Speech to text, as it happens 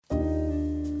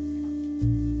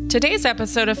Today's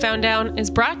episode of Found Down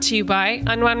is brought to you by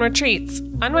Unwound Retreats.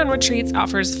 Unwound Retreats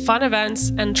offers fun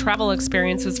events and travel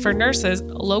experiences for nurses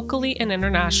locally and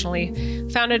internationally.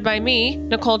 Founded by me,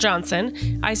 Nicole Johnson,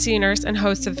 ICU nurse and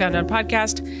host of the Found Down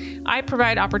podcast, I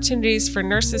provide opportunities for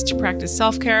nurses to practice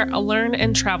self-care, learn,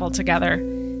 and travel together.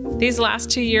 These last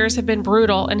 2 years have been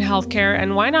brutal in healthcare,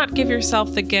 and why not give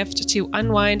yourself the gift to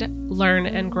unwind, learn,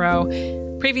 and grow?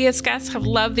 Previous guests have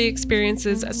loved the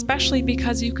experiences, especially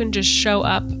because you can just show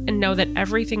up and know that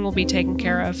everything will be taken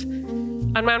care of.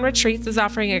 Unwound Retreats is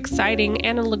offering exciting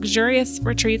and luxurious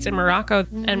retreats in Morocco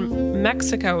and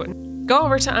Mexico. Go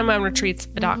over to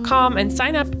unwoundretreats.com and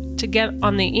sign up to get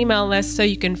on the email list so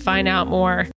you can find out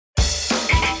more.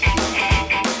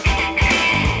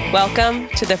 Welcome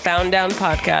to the Found Down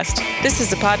podcast. This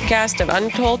is a podcast of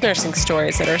untold nursing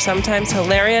stories that are sometimes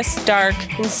hilarious, dark,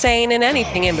 insane, and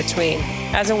anything in between.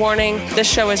 As a warning,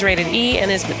 this show is rated E and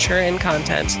is mature in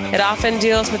content. It often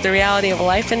deals with the reality of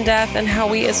life and death and how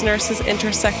we as nurses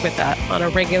intersect with that on a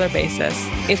regular basis.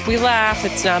 If we laugh,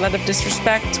 it's not out of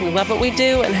disrespect. We love what we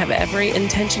do and have every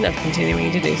intention of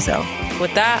continuing to do so.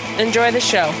 With that, enjoy the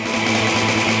show.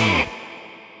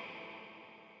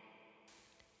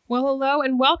 Well, hello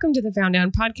and welcome to the Found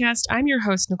Down podcast. I'm your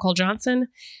host, Nicole Johnson,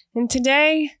 and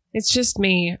today it's just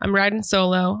me. I'm riding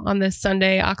solo on this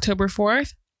Sunday, October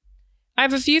 4th. I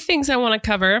have a few things I want to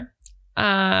cover,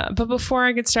 but before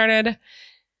I get started,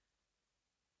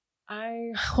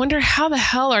 I wonder how the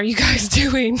hell are you guys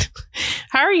doing?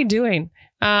 How are you doing?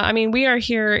 We are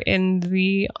here in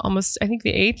the I think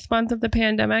the 8th month of the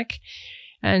pandemic.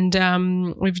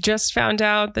 And we've just found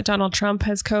out that Donald Trump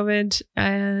has COVID.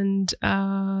 And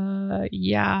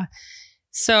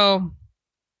so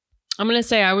I'm going to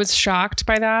say I was shocked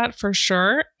by that for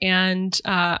sure. And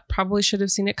probably should have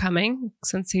seen it coming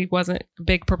since he wasn't a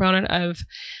big proponent of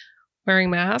wearing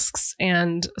masks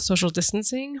and social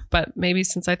distancing. But maybe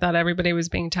since I thought everybody was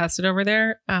being tested over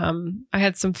there, I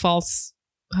had some false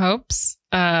hopes.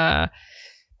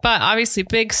 But obviously,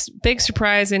 big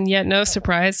surprise, and yet no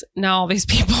surprise. Now all these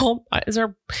people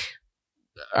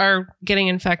are getting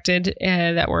infected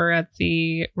that were at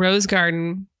the Rose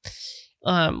Garden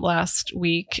last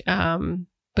week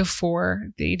before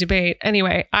the debate.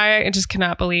 Anyway, I just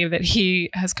cannot believe that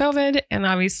he has COVID, and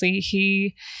obviously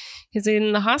he is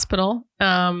in the hospital.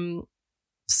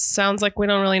 Sounds like we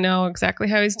don't really know exactly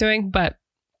how he's doing, but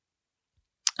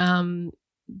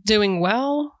doing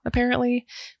well apparently,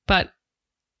 but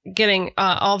getting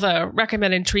all the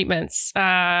recommended treatments.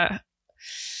 I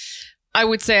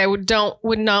would say I would not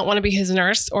want to be his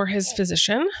nurse or his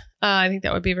physician. I think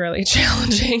that would be really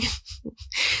challenging.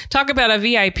 Talk about a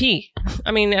VIP.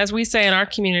 I mean, as we say in our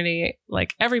community,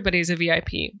 like everybody's a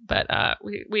VIP, but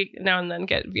we now and then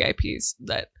get VIPs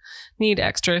that need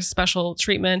extra special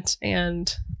treatment.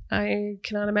 And I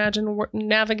cannot imagine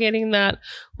navigating that,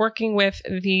 working with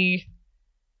the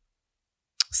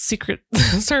Secret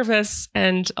Service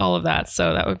and all of that.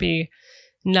 So that would be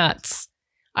nuts.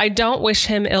 I don't wish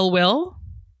him ill will.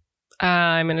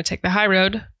 I'm going to take the high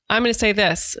road. I'm going to say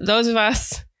this. Those of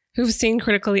us who've seen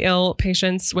critically ill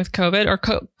patients with COVID or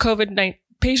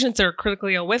patients that are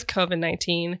critically ill with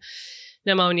COVID-19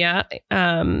 pneumonia,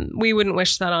 we wouldn't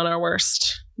wish that on our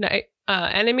worst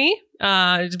enemy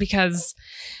because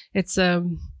it's,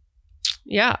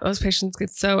 those patients get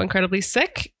so incredibly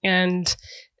sick and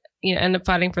end up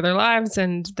fighting for their lives,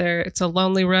 and it's a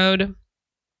lonely road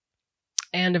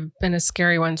and a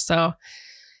scary one. So,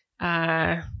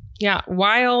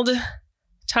 wild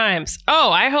times. Oh,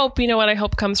 I hope, what I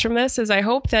hope comes from this is I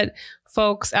hope that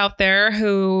folks out there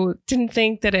who didn't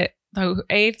think that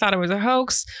thought it was a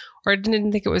hoax or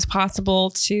didn't think it was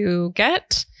possible to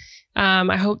get,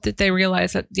 I hope that they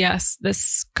realize that, yes,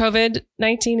 this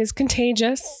COVID-19 is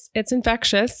contagious. It's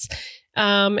infectious.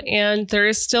 And there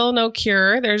is still no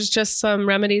cure. There's just some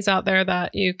remedies out there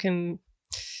that you can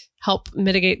help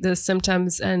mitigate the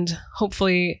symptoms and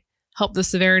hopefully help the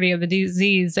severity of the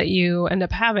disease that you end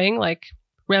up having, like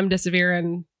remdesivir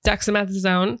and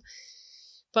dexamethasone.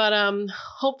 But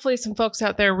hopefully some folks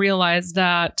out there realize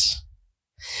that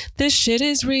this shit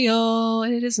is real.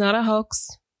 It is not a hoax.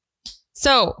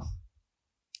 So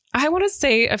I want to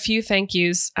say a few thank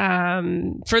yous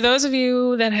for those of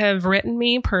you that have written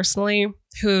me personally,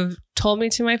 who've told me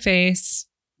to my face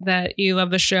that you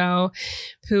love the show,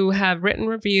 who have written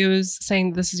reviews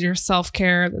saying this is your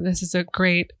self-care, that this is a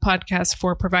great podcast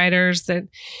for providers, that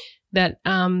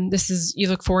you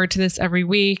look forward to this every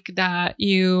week, that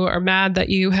you are mad that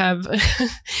you have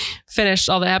finished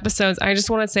all the episodes. I just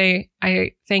want to say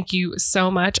I thank you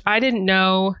so much. I didn't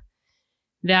know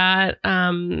that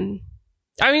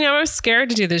I was scared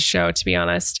to do this show, to be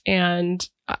honest. And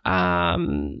I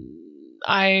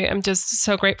am just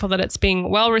so grateful that it's being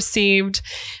well received.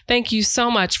 Thank you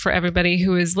so much for everybody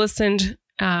who has listened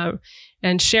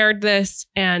and shared this.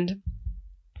 And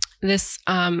this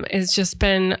has just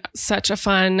been such a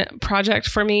fun project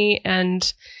for me.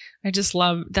 And I just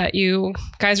love that you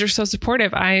guys are so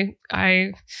supportive. I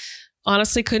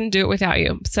honestly couldn't do it without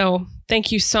you. So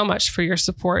thank you so much for your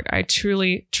support. I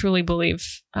truly, truly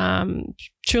believe,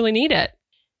 truly need it.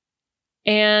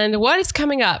 And what is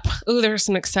coming up? Oh, there's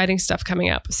some exciting stuff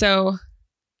coming up. So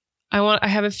I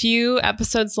have a few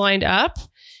episodes lined up.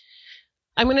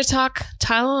 I'm going to talk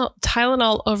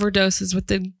Tylenol overdoses with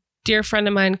the dear friend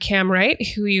of mine, Cam Wright,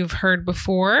 who you've heard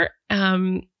before.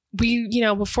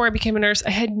 Before I became a nurse,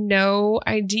 I had no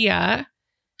idea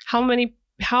how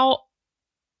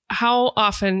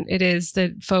often it is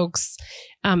that folks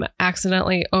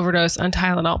accidentally overdose on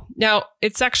Tylenol. Now,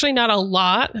 it's actually not a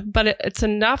lot, but it's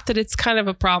enough that it's kind of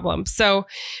a problem. So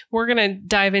we're going to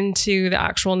dive into the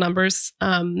actual numbers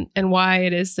and why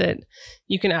it is that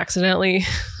you can accidentally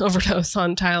overdose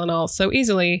on Tylenol so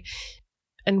easily,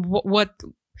 and what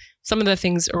some of the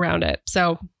things around it.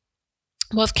 So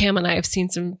both Cam and I have seen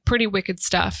some pretty wicked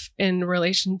stuff in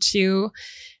relation to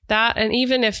that. And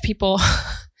even if people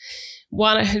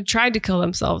had tried to kill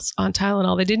themselves on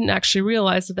Tylenol, they didn't actually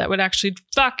realize that would actually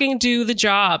fucking do the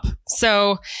job.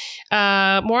 So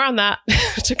more on that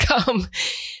to come.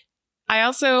 I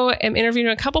also am interviewing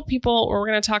a couple people where we're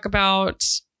going to talk about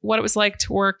what it was like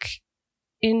to work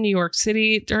in New York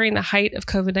City during the height of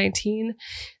COVID-19.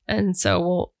 And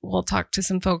so we'll talk to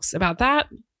some folks about that.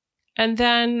 And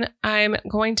then I'm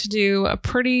going to do a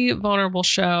pretty vulnerable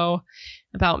show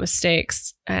about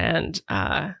mistakes. And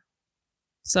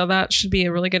so that should be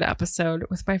a really good episode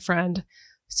with my friend,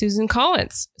 Susan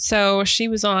Collins. So she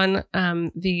was on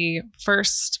the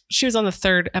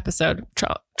third episode,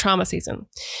 trauma season.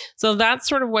 So that's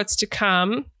sort of what's to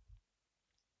come.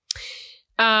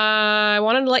 I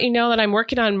wanted to let you know that I'm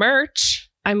working on merch.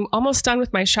 I'm almost done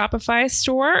with my Shopify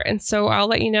store. And so I'll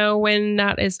let you know when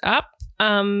that is up.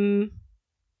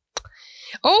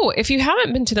 If you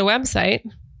haven't been to the website,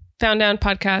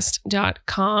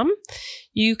 founddownpodcast.com,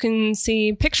 you can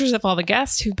see pictures of all the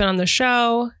guests who've been on the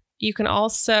show. You can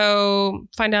also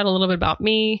find out a little bit about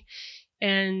me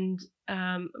and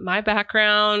my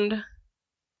background.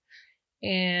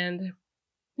 And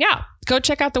yeah, go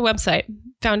check out the website,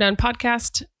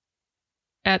 founddownpodcast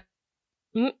at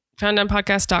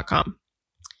founddownpodcast.com.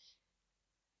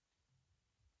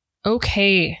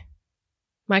 Okay,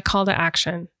 my call to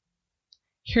action.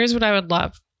 Here's what I would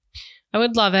love. I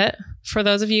would love it for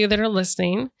those of you that are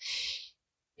listening,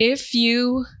 if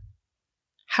you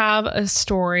have a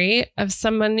story of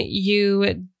someone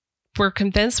you were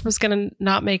convinced was going to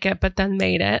not make it, but then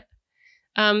made it,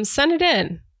 send it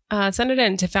in. Send it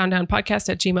in to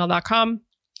founddownpodcast@gmail.com.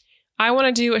 I want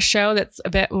to do a show that's a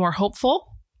bit more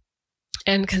hopeful.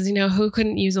 And because, who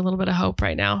couldn't use a little bit of hope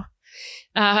right now?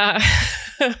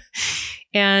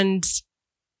 And,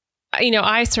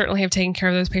 I certainly have taken care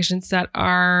of those patients that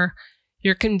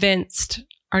you're convinced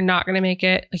are not going to make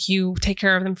it. Like, you take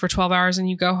care of them for 12 hours and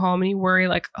you go home and you worry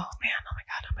like, oh my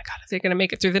God, if they're going to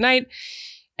make it through the night.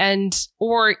 And,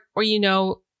 or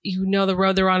the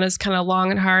road they're on is kind of long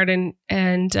and hard, and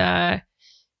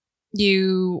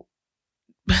you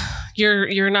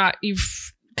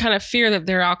kind of fear that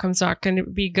their outcome's not going to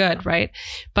be good, right?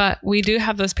 But we do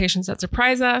have those patients that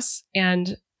surprise us,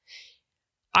 and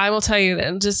I will tell you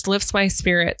that it just lifts my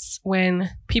spirits when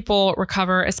people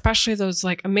recover, especially those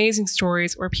like amazing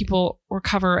stories where people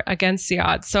recover against the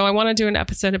odds. So I want to do an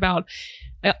episode about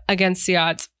against the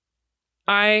odds.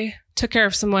 I took care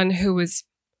of someone who was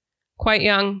quite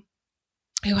young,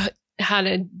 who had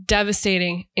a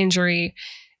devastating injury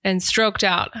and stroked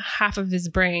out half of his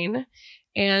brain.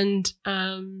 And,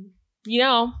 we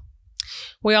all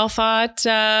thought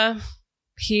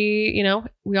he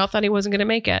wasn't going to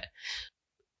make it.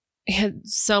 He had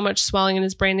so much swelling in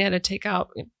his brain. They had to take out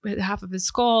half of his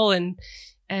skull, and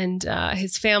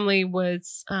his family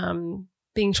was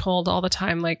being told all the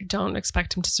time, like, don't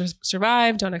expect him to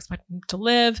survive. Don't expect him to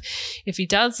live. If he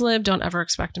does live, don't ever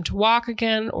expect him to walk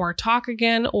again or talk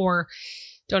again, or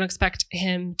don't expect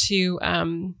him to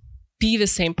be the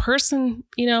same person,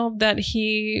 that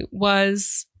he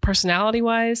was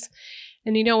personality-wise.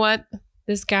 And you know what?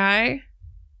 This guy,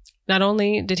 not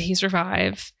only did he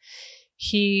survive,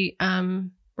 he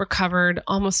recovered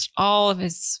almost all of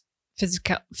his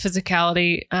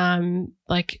physicality,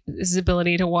 like his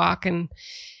ability to walk and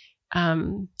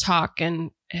talk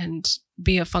and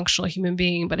be a functional human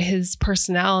being. But his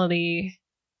personality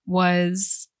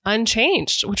was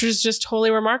unchanged, which is just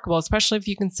totally remarkable, especially if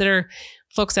you consider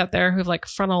folks out there who have like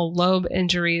frontal lobe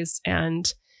injuries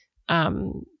and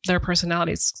their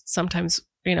personalities sometimes,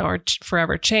 are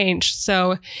forever changed.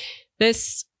 So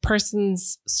this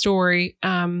person's story,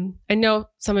 I know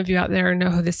some of you out there know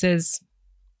who this is,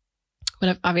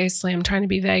 but obviously I'm trying to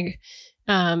be vague.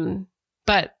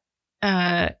 But it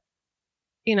had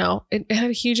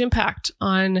a huge impact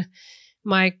on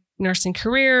my nursing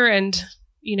career. And,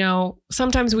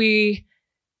 sometimes we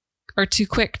are too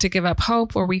quick to give up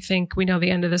hope, or we think we know the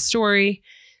end of the story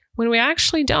when we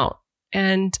actually don't.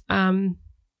 And,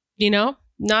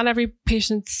 not every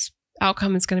patient's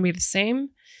outcome is going to be the same.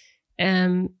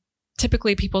 And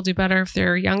typically people do better if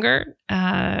they're younger.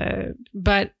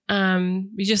 But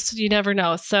you never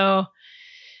know. So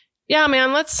yeah,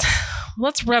 man, let's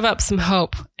rev up some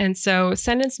hope. And so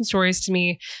send in some stories to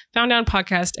me,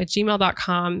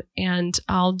 founddownpodcast@gmail.com, and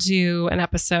I'll do an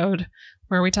episode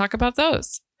where we talk about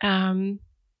those. And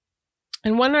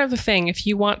one other thing, if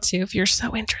you're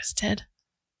so interested,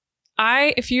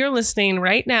 if you're listening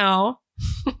right now,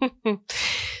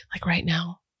 like right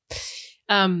now,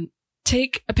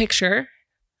 take a picture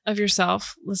of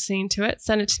yourself listening to it,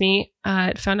 send it to me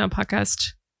at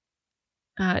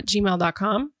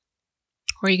founddownpodcast@gmail.com.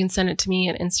 Or you can send it to me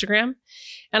on Instagram,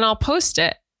 and I'll post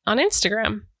it on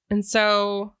Instagram. And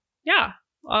so, yeah,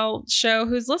 I'll show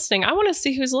who's listening. I want to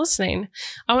see who's listening.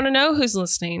 I want to know who's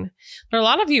listening. There are a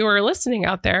lot of you who are listening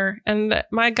out there, and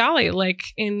my golly,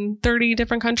 like in 30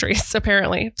 different countries,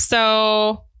 apparently.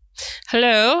 So,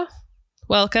 hello,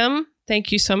 welcome.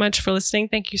 Thank you so much for listening.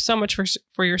 Thank you so much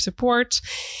for your support.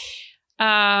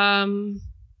 Yeah,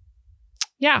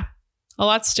 a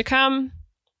lot's to come.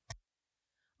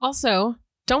 Also,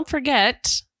 don't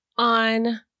forget,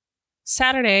 on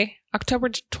Saturday,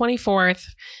 October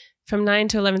 24th, from 9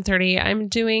 to 11:30, I'm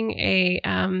doing a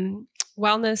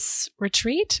wellness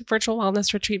retreat, virtual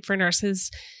wellness retreat for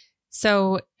nurses.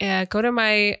 So go to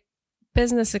my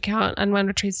business account,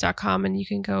 unwindretreats.com, and you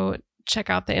can go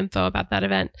check out the info about that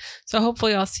event. So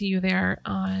hopefully I'll see you there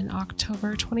on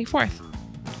October 24th.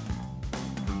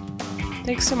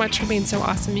 Thanks so much for being so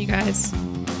awesome, you guys.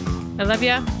 I love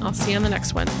you. I'll see you on the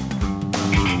next one.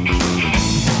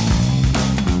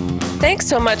 Thanks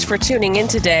so much for tuning in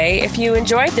today. If you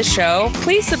enjoyed the show,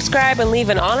 please subscribe and leave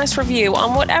an honest review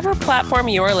on whatever platform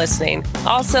you are listening.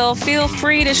 Also, feel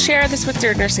free to share this with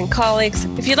your nursing colleagues.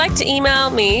 If you'd like to email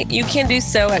me, you can do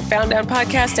so at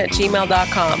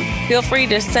founddownpodcast@gmail.com. Feel free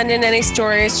to send in any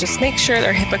stories. Just make sure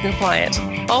they're HIPAA compliant.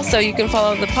 Also, you can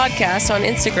follow the podcast on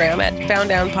Instagram at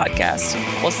founddownpodcast.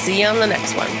 We'll see you on the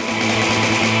next one.